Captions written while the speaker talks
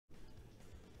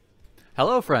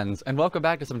Hello friends, and welcome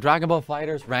back to some Dragon Ball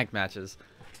FighterZ ranked matches.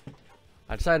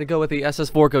 I decided to go with the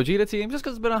SS4 Gogeta team just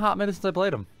because it's been a hot minute since I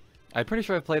played him. I'm pretty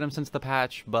sure I've played him since the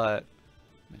patch, but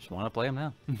I just want to play him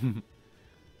now.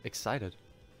 Excited.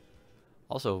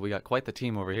 Also, we got quite the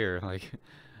team over here. Like,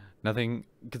 nothing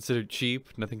considered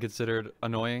cheap, nothing considered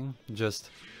annoying, just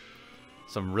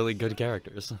some really good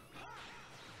characters.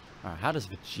 Alright, how does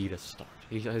Vegeta start?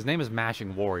 His name is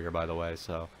Mashing Warrior, by the way,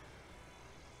 so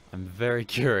I'm very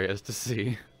curious to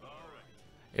see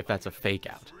if that's a fake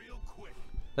out.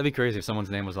 That'd be crazy if someone's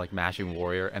name was like Mashing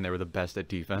Warrior and they were the best at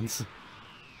defense.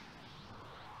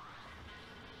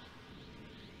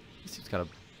 This seems kind of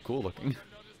cool looking.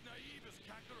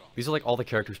 These are like all the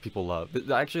characters people love.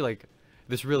 Actually, like,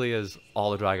 this really is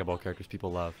all the Dragon Ball characters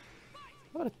people love.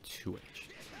 How about a 2H?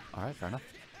 Alright, fair enough.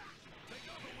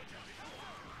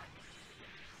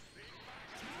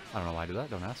 I don't know why I do that,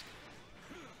 don't ask.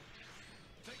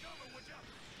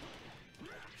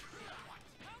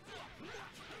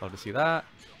 Love to see that.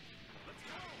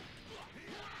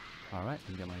 Alright, let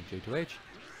me get my J2H.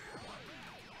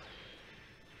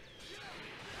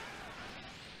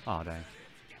 Aw, dang.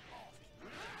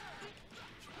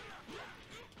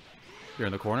 You're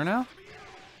in the corner now?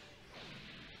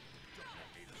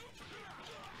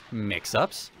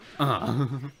 Mix-ups?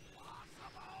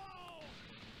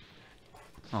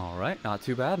 Alright, not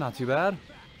too bad, not too bad.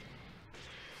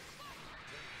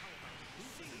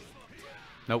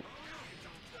 Nope.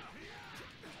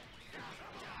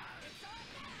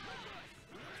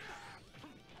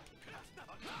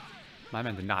 My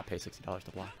man did not pay $60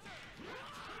 to block.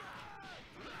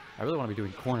 I really want to be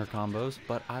doing corner combos,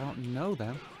 but I don't know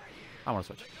them. I want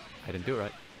to switch. I didn't do it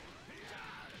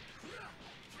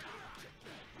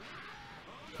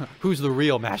right. Who's the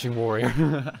real Mashing Warrior?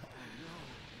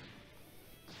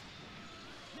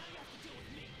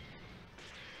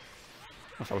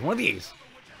 I'll start with one of these.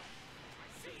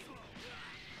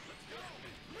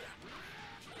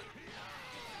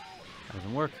 That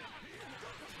doesn't work.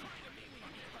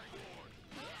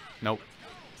 Nope.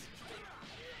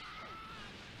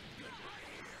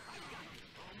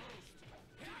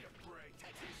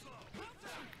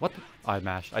 What? I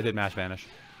mashed. I did mash vanish.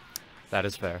 That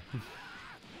is fair.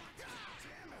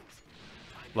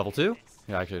 Level 2?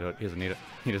 Yeah, actually, he doesn't need it.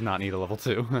 He does not need a level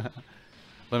 2.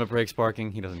 Limit break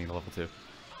sparking. He doesn't need a level 2.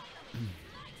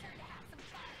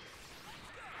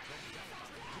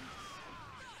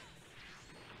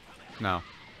 No.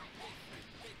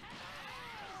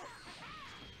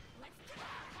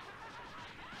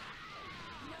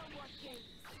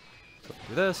 So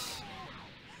do this.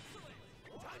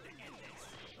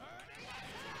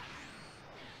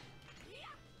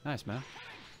 Nice, man.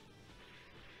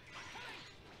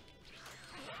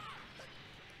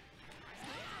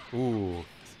 Ooh.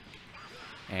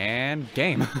 And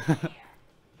game.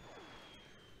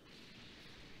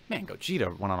 Man,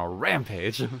 Gogeta went on a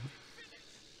rampage.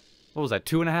 What was that,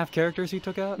 2.5 characters he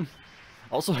took out?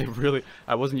 Also,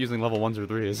 I wasn't using level 1s or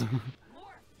 3s. I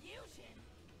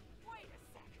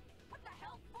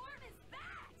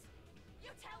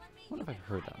wonder if I've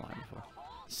heard that line before.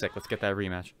 Sick, let's get that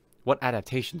rematch. What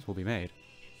adaptations will be made?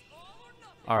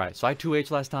 Alright, so I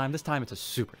 2H last time. This time it's a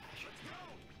super dash.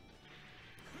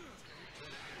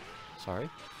 Sorry.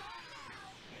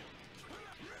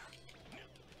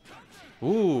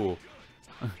 Ooh.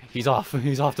 He's off.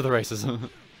 He's off to the races.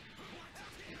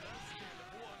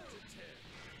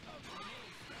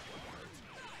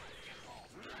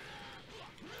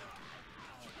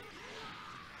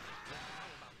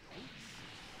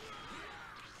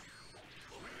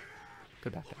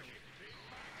 Good back dash.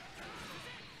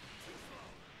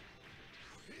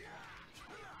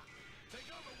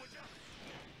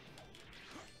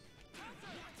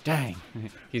 Dang.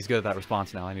 He's good at that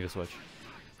response now. I need to switch.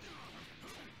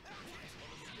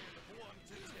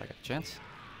 I got a chance.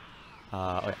 Oh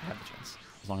yeah, I have a chance.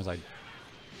 As long as I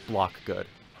block good.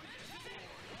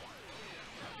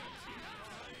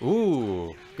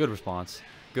 Ooh. Good response.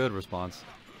 Good response.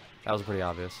 That was pretty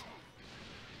obvious.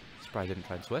 Surprised I didn't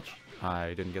try to switch.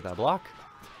 I didn't get that block.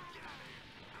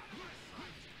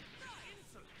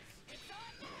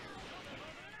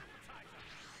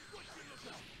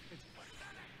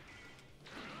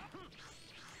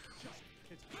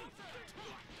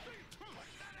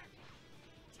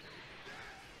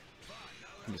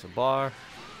 Give me some bar.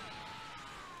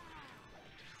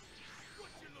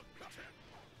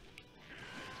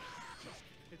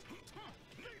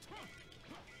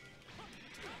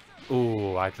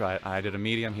 Ooh, I tried. I did a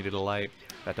medium, he did a light.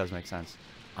 That does make sense.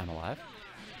 I'm alive.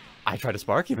 I tried to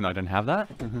spark even though I didn't have that.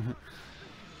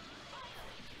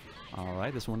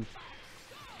 Alright, this one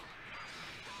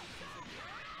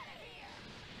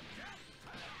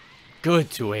Good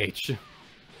 2H.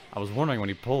 I was wondering when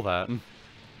he pulled that. Why am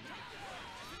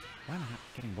I not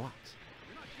getting blocks?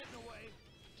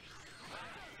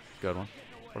 Good one.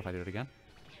 What if I do it again?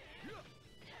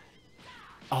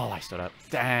 Oh, I stood up.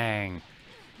 Dang.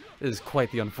 This is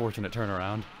quite the unfortunate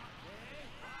turnaround.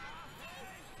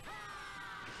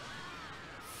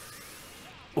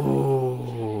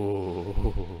 Ooh.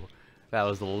 That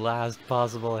was the last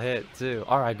possible hit, too.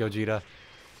 Alright, Gogeta.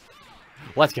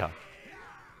 Let's go.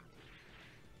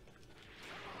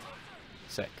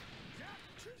 Sick.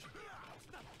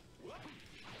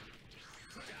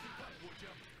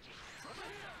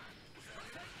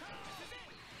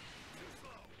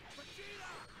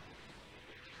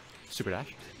 Super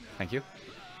dash. Thank you.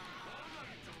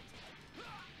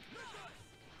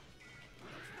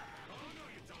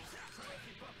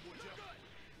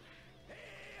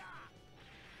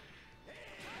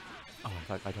 Oh,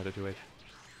 I tried to 2H.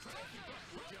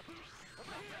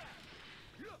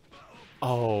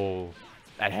 Oh,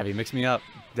 that heavy mixed me up.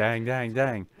 Dang, dang,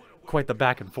 dang. Quite the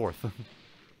back and forth.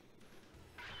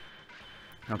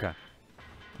 Okay.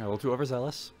 A little too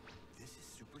overzealous. This is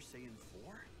Super Saiyan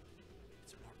 4?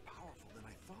 It's more powerful than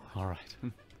I thought. All right.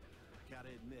 Gotta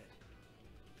admit,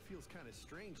 it feels kind of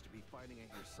strange to be fighting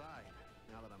at your side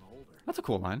now that I'm older. That's a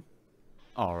cool line.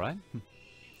 All right.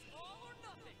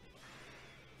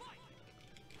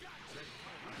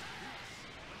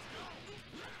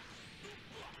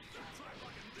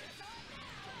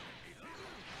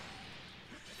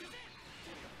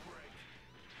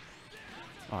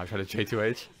 Oh, I tried to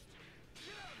J2H.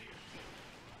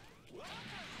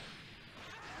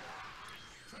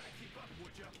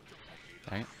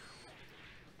 Dang it.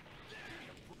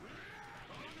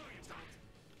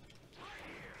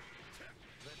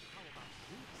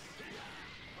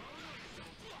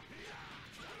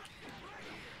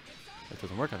 That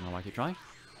doesn't work. I don't know why I keep trying.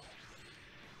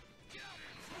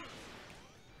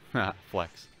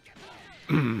 Flex.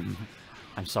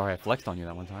 I'm sorry I flexed on you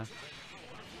that one time.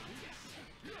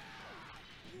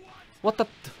 What the?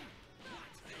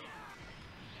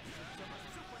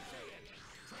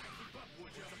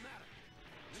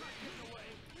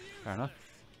 Fair enough.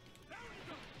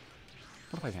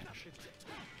 What if I vanish?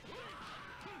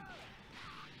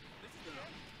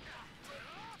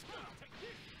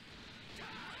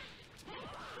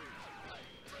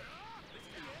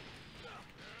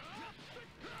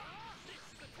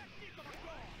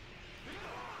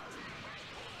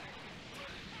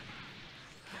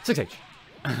 Six H.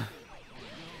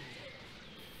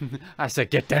 I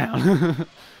said get down.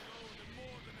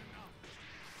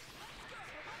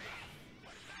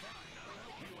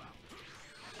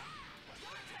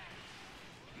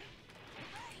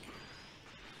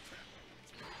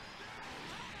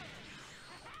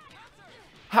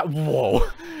 Whoa!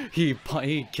 He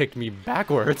kicked me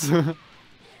backwards. Do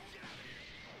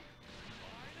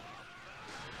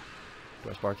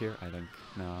I spark here? I think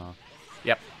no.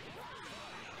 Yep.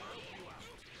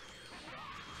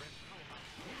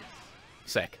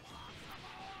 Sick.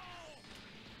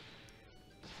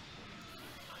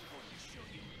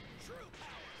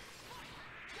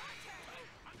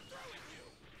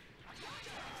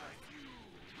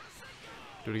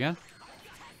 Do it again?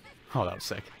 Oh, that was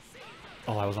sick.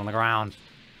 Oh, I was on the ground.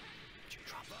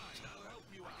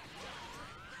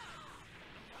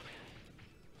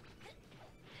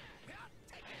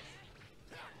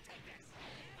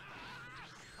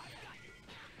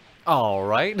 All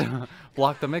right.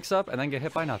 Block the mix-up and then get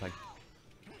hit by nothing.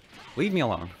 Leave me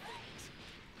alone.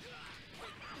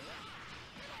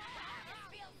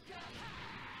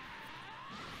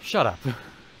 Shut up.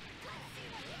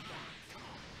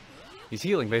 He's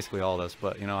healing basically all this,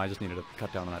 but, you know, I just needed to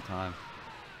cut down on that time.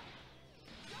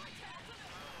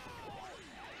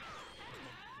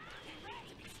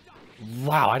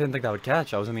 Wow, I didn't think that would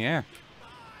catch. I was in the air.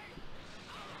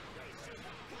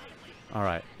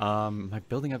 Alright, like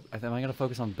building up, am I going to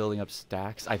focus on building up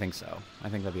stacks? I think so. I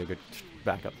think that'd be a good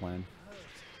backup plan.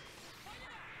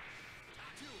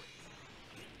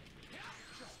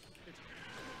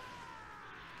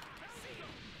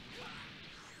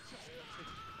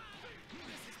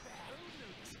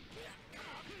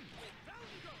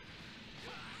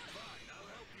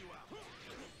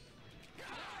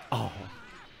 Oh.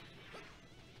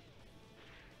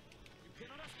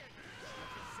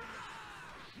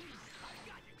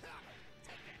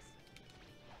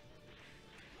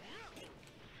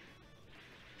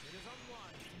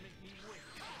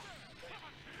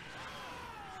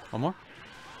 One more?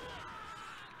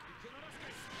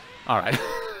 Alright.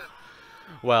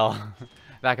 Well,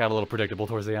 that got a little predictable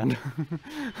towards the end.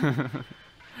 I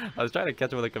was trying to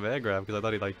catch him with a command grab because I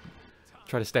thought he'd, like,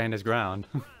 try to stand his ground.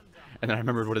 And then I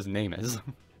remembered what his name is.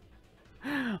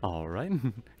 Alright.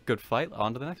 Good fight.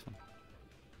 On to the next one.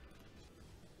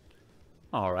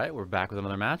 Alright, we're back with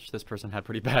another match. This person had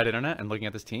pretty bad internet, and looking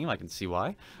at this team, I can see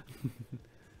why.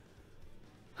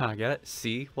 I get it?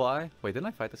 See why? Wait, didn't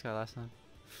I fight this guy last time?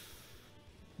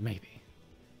 Maybe.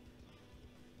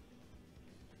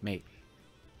 Maybe.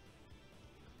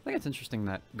 I think it's interesting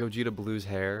that Gogeta Blue's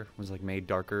hair was like made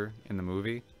darker in the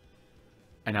movie.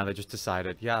 And now they just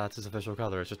decided, yeah, that's his official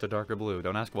color. It's just a darker blue.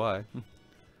 Don't ask why.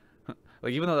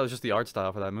 Like, even though that was just the art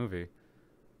style for that movie.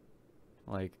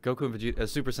 Like, Goku and Vegeta,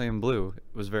 Super Saiyan Blue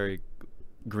was very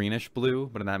greenish blue,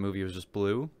 but in that movie it was just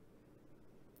blue.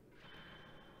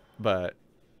 But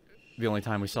the only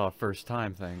time we saw a first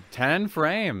time thing. 10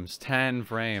 frames! 10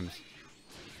 frames.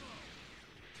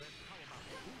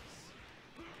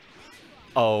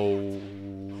 Oh.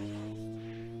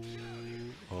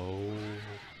 Oh.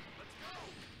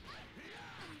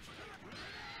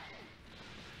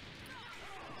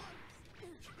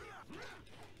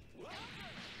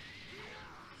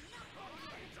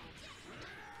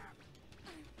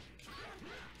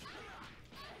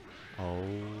 Oh.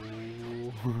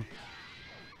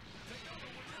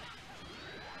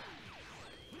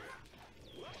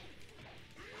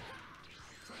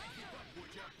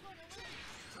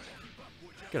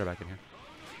 Get her back in here.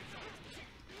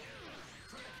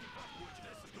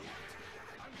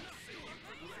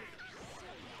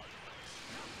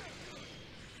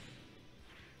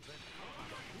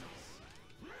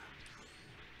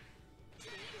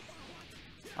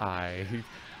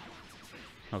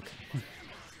 Okay.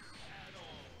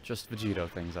 Just Vegito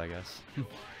things, I guess.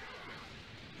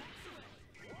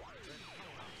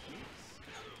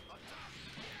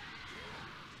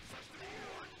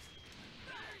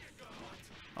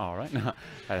 Alright.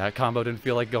 That combo didn't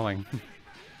feel like going. Am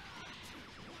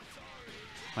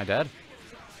I dead?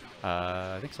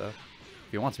 I think so. If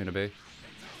he wants me to be.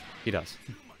 He does.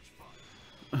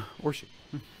 Or she.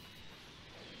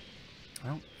 I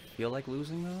don't feel like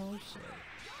losing those.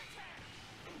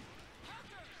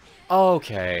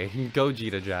 Okay.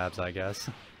 Gogeta jabs, I guess.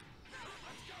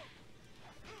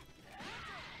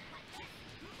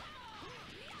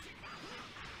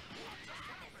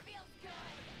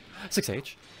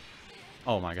 6H.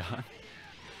 Oh my god.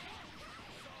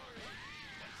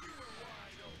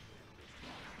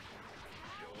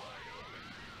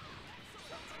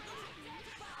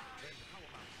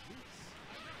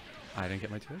 I didn't get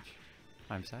my 2H.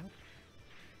 I'm sad.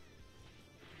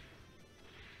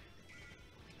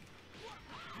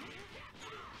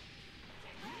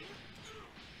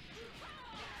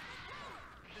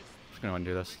 Just gonna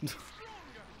undo this.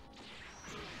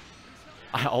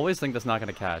 I always think that's not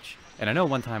gonna catch. And I know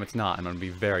one time it's not, I'm gonna be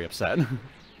very upset. Okay,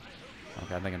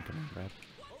 I think I'm pretty bad.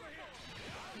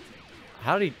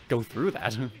 How did he go through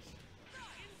that?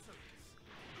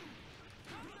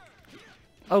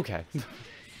 Okay.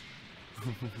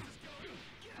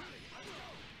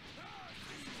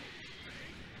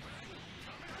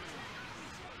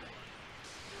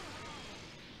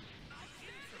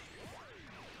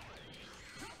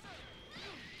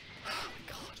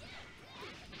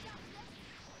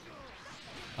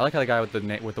 I like how the guy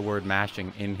with the word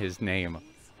mashing in his name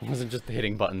wasn't just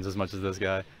hitting buttons as much as this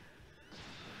guy.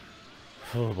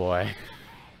 Oh boy.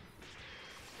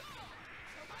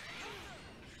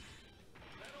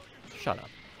 Shut up.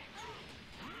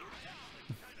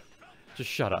 Just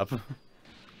shut up.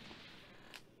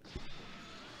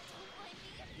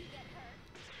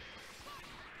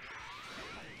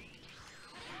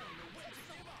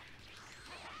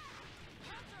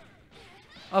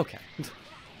 Okay.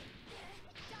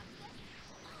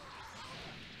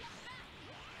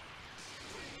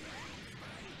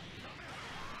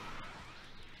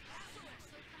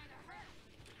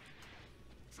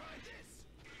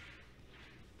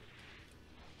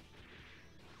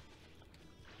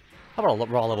 How about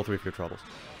a raw level 3 for your troubles?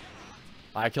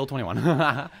 I killed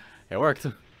 21. It worked.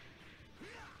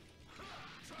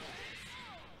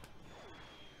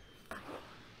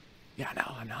 Yeah, no,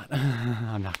 I'm not.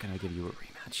 I'm not gonna give you a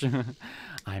rematch.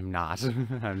 I'm not.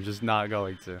 I'm just not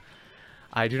going to.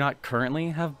 I do not currently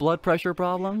have blood pressure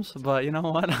problems, but you know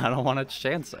what? I don't want to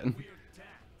chance it.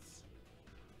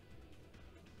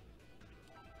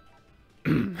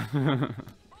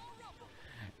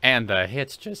 And the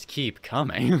hits just keep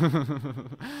coming.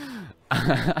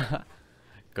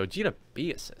 Gogeta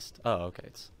B assist. Oh, okay.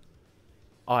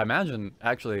 Oh, I imagine,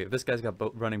 actually, if this guy's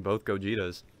got running both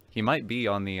Gogetas, he might be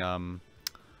on the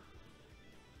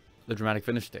dramatic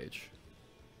finish stage.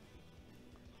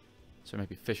 So he might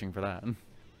be fishing for that.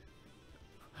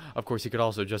 Of course, he could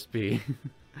also just be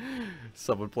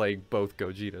someone playing both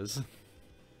Gogetas.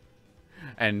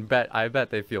 And I bet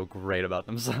they feel great about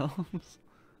themselves.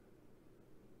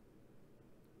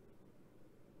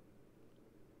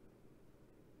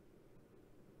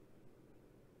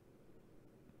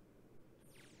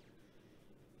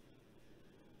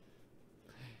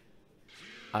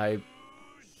 I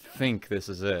think this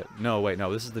is it. No, wait,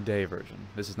 no, this is the day version.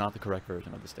 This is not the correct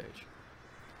version of the stage.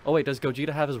 Oh wait, does Gogeta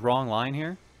have his wrong line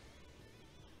here?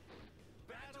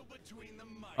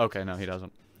 Okay, no, he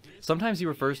doesn't. Sometimes he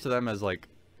refers to them as, like,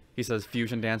 he says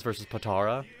Fusion Dance versus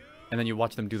Potara, and then you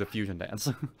watch them do the Fusion Dance.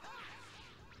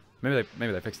 maybe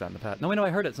they fixed that in the patch. No, wait, no, I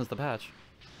heard it since the patch.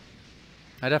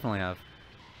 I definitely have.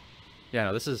 Yeah,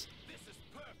 no, this is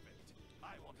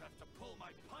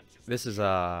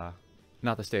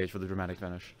not the stage for the dramatic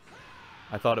finish.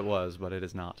 I thought it was, but it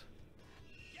is not.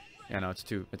 Yeah, no, it's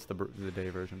the day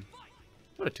version.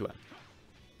 What a 2M.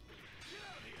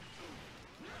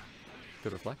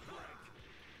 Good reflect.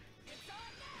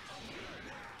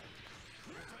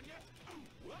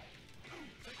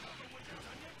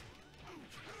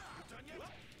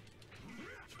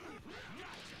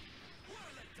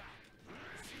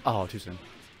 Oh, too soon.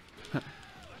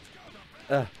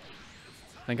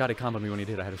 Thank God he comboed me when he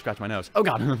did. I had to scratch my nose. Oh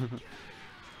God!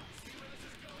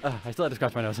 I still had to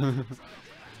scratch my nose.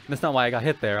 That's not why I got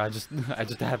hit there. I just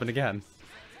happened again.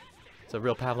 It's a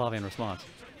real Pavlovian response.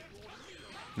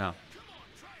 No.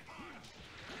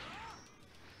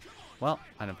 Well,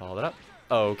 I didn't follow that up.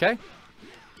 Okay.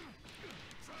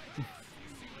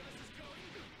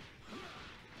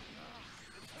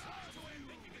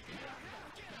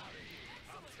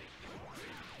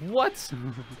 What?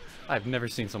 I've never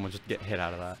seen someone just get hit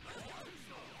out of that.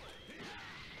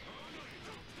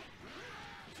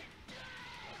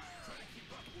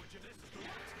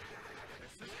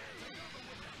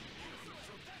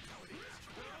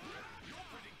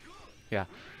 Yeah,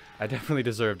 I definitely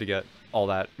deserve to get all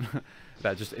that,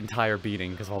 that just entire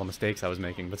beating because of all the mistakes I was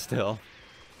making, but still.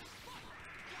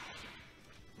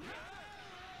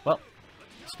 Well,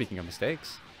 speaking of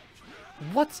mistakes,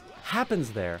 what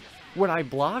happens there? When I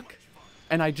block,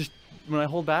 and when I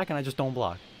hold back and I just don't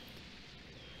block.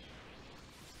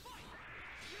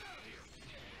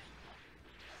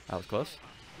 That was close.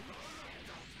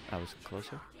 That was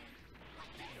closer.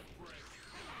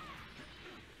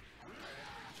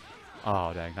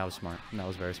 Oh, dang, that was smart. That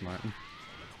was very smart.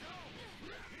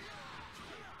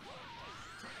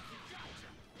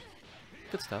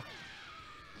 Good stuff.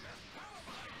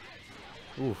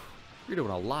 Oof. You're doing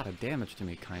a lot of damage to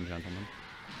me, kind gentleman.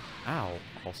 Ow,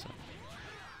 also.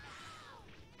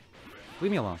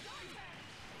 Leave me alone.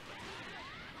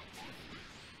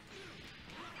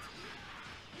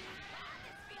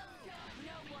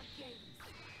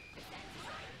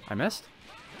 I missed?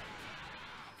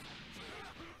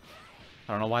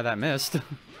 I don't know why that missed.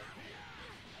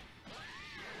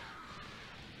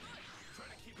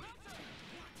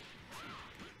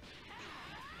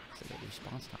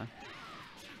 Response time.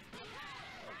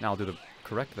 Now I'll do the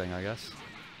correct thing, I guess.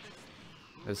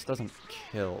 This doesn't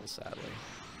kill, sadly.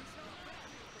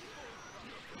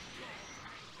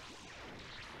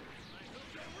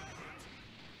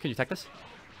 Can you tech this?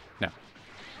 No.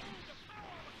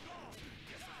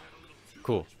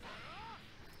 Cool.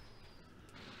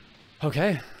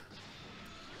 Okay.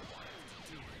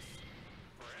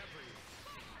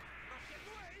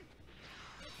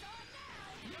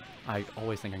 I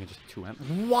always think I can just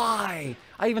 2M. Why?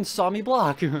 I even saw me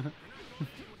block. That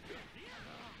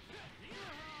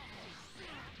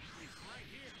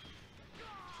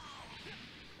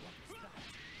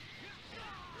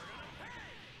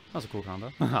was a cool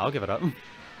combo. I'll give it up.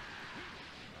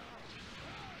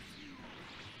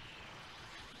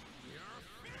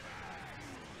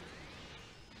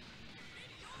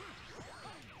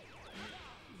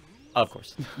 Of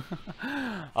course.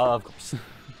 Of course.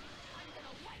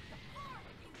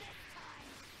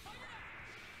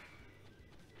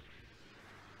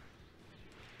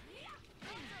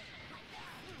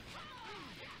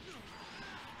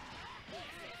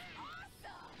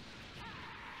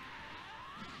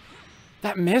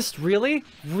 That missed? Really?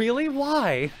 Really?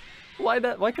 Why? Why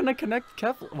couldn't I connect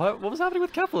Kepler? What was happening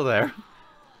with Kepler there?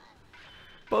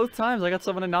 Both times I got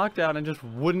someone to knock down and just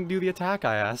wouldn't do the attack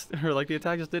I asked. Or like the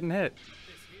attack just didn't hit.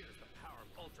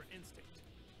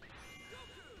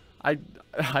 I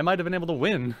might have been able to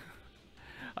win.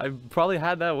 I probably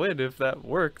had that win if that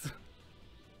worked.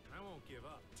 I won't give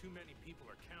up. Too many people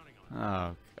are counting on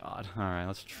Oh God. Alright,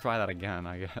 let's try that again,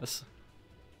 I guess.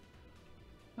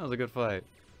 That was a good fight.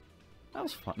 That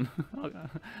was fun.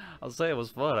 I'll say it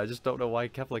was fun. I just don't know why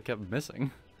Kepler kept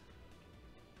missing.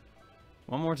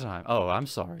 One more time. Oh, I'm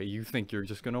sorry. You think you're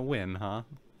just gonna win, huh?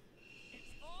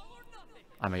 It's all or nothing.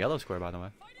 I'm a yellow square, by the way.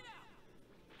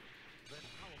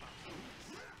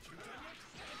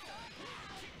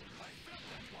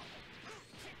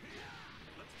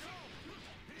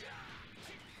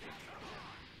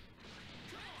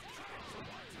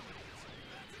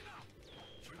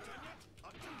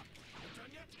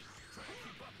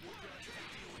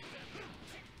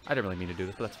 I didn't really mean to do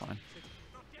this, but that's fine.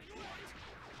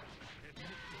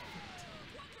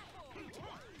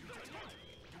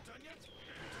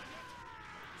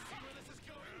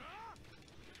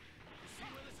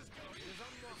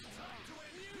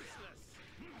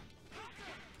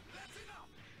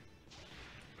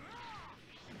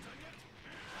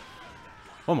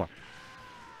 One more.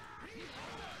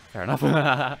 Fair enough.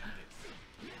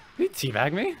 Did he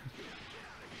teabag me?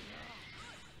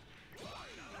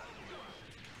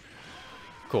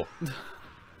 Cool.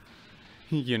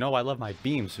 You know I love my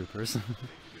beam supers.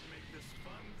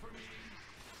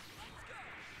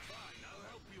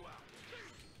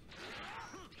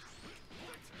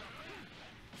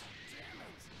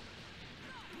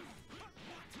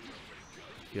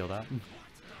 Feel that?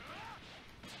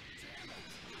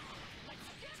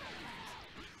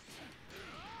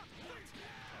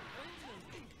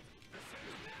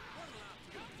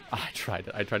 I tried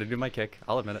it. I tried to do my kick.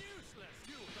 I'll admit it.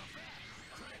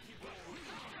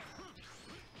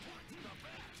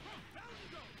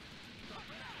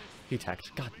 He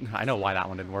teched. God, I know why that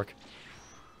one didn't work.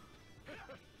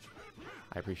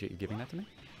 I appreciate you giving that to me.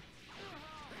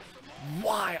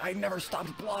 Why? I never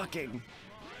stopped blocking.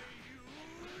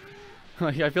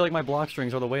 I feel like my block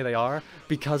strings are the way they are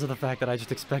because of the fact that I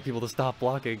just expect people to stop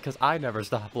blocking because I never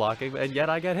stop blocking and yet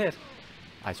I get hit.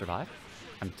 I survive.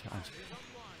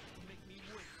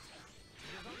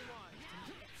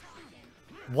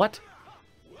 What?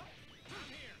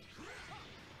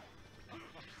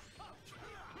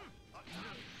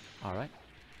 All right.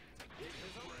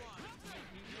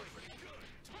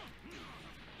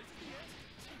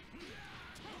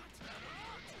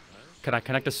 Can I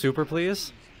connect a super,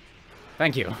 please?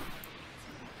 Thank you.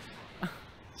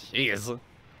 Jeez.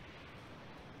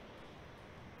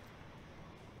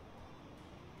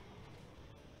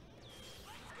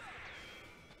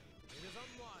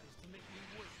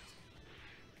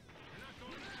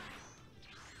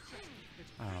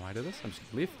 I don't know why I did this. I'm just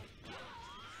gonna leave.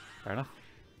 Fair enough.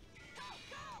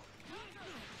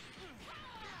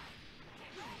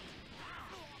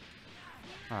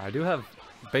 Alright, I do have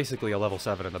basically a level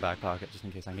 7 in the back pocket just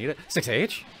in case I need it.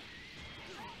 6H?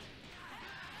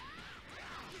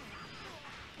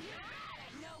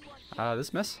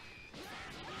 This miss?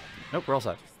 Nope, we're all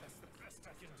set.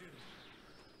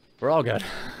 We're all good.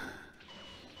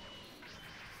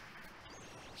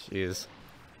 Jeez.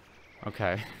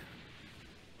 Okay.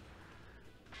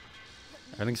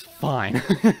 Everything's fine.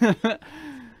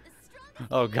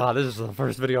 Oh god, this is the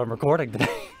first video I'm recording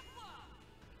today.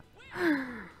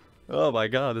 Oh my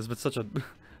god, this has been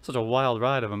such a wild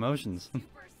ride of emotions.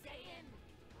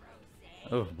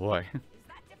 Oh boy.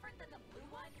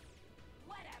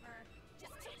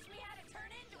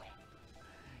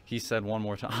 He said one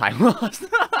more time. I lost.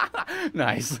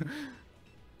 Nice.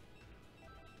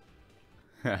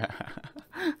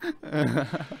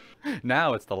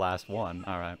 Now it's the last one.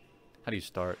 Alright. How do you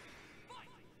start?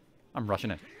 I'm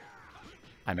rushing it.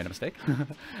 I made a mistake.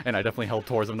 And I definitely held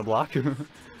towards him to block. Good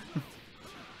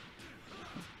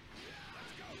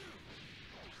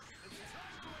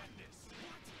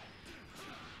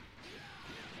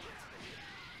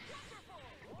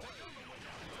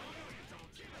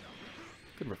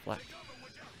reflect.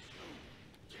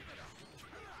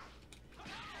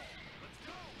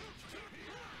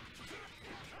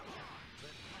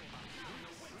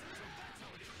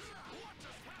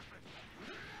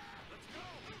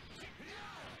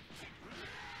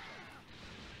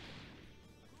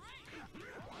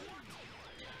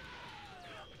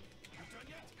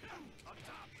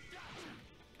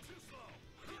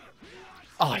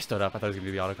 Oh, I stood up. I thought it was going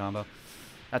to be the auto combo.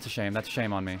 That's a shame. That's a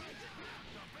shame on me.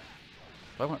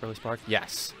 Do I want early spark?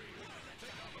 Yes.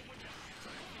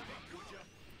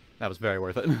 That was very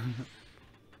worth it.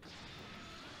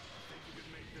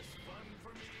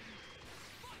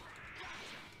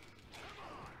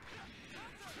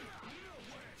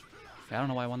 I don't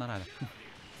know why I won that either.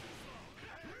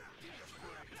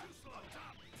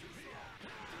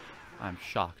 I'm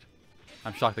shocked.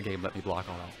 I'm shocked the game let me block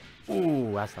all that.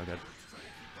 Ooh, that's not good.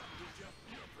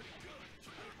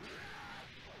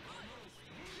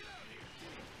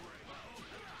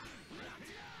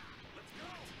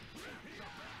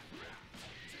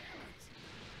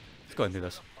 Let's go ahead and do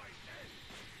this.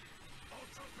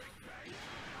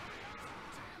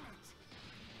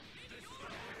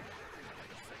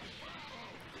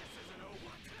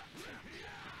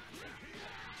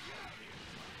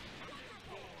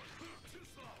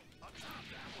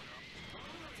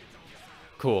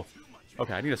 Cool.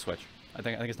 Okay, I need to switch. I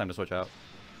think it's time to switch out.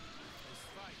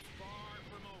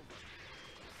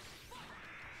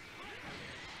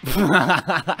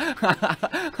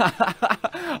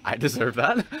 I deserve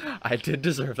that. I did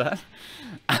deserve that.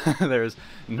 There's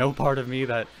no part of me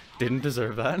that didn't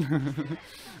deserve that.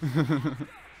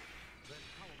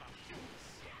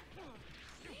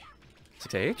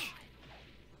 6H?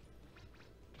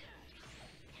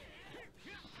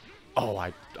 Oh,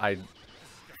 I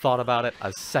thought about it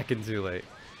a second too late.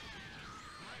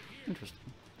 Interesting.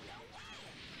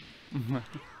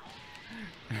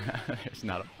 There's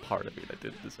not a part of me that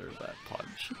didn't deserve that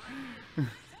punch.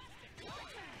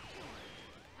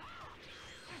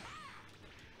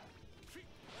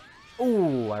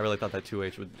 Ooh, I really thought that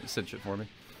 2H would cinch it for me.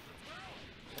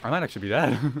 I might actually be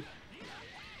dead.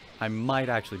 I might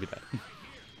actually be dead.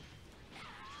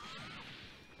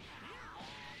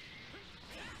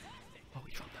 Oh,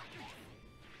 we dropped that.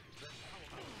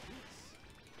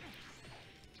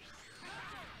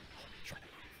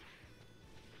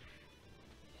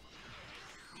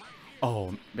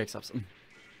 Oh, mix up some.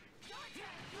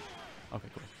 Okay,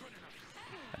 cool.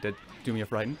 That did do me a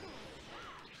frighten.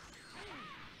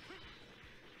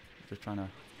 Just trying to...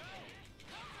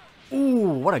 Ooh,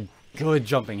 what a good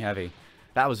jumping heavy.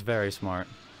 That was very smart.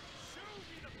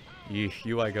 Yeesh,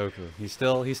 UI Goku. He's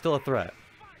still a threat.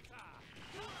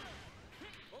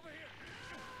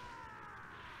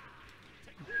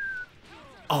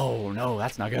 Oh no,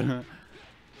 that's not good.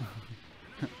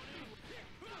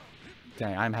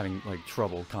 Dang, I'm having like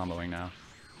trouble comboing now.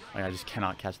 Like I just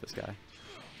cannot catch this guy.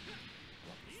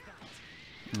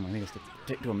 I think it's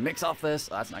to do a mix off this.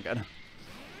 Oh, that's not good.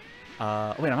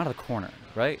 Wait, I'm out of the corner,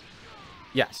 right?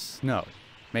 Yes. No.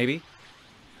 Maybe?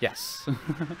 Yes.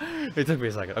 It took me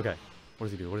a second. Okay. What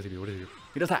does he do? What does he do? What does he do?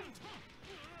 He does that!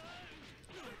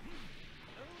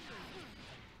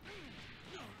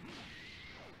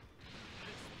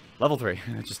 Level 3.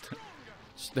 just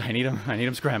I need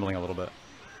him scrambling a little bit.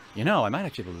 You know, I might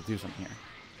actually be able to do something here.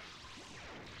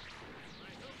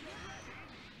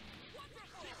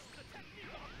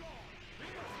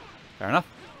 Fair enough.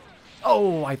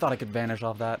 Oh, I thought I could vanish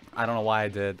off that. I don't know why I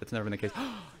did. That's never been the case.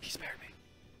 He spared me.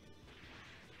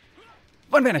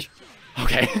 One vanish.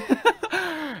 Okay.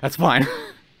 That's fine.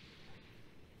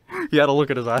 He had a look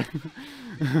at his eye.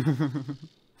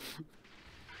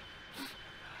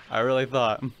 I really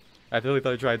thought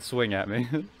he tried to swing at me.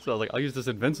 So I was like, I'll use this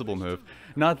invincible move.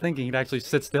 Not thinking he'd actually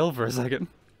sit still for a second.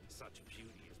 Such beauty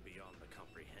is beyond the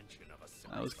comprehension of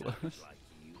a That was close. like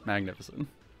you. Magnificent.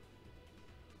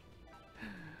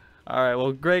 Alright,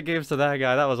 well, great games to that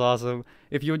guy. That was awesome.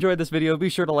 If you enjoyed this video, be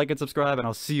sure to like and subscribe, and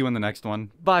I'll see you in the next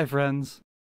one. Bye, friends.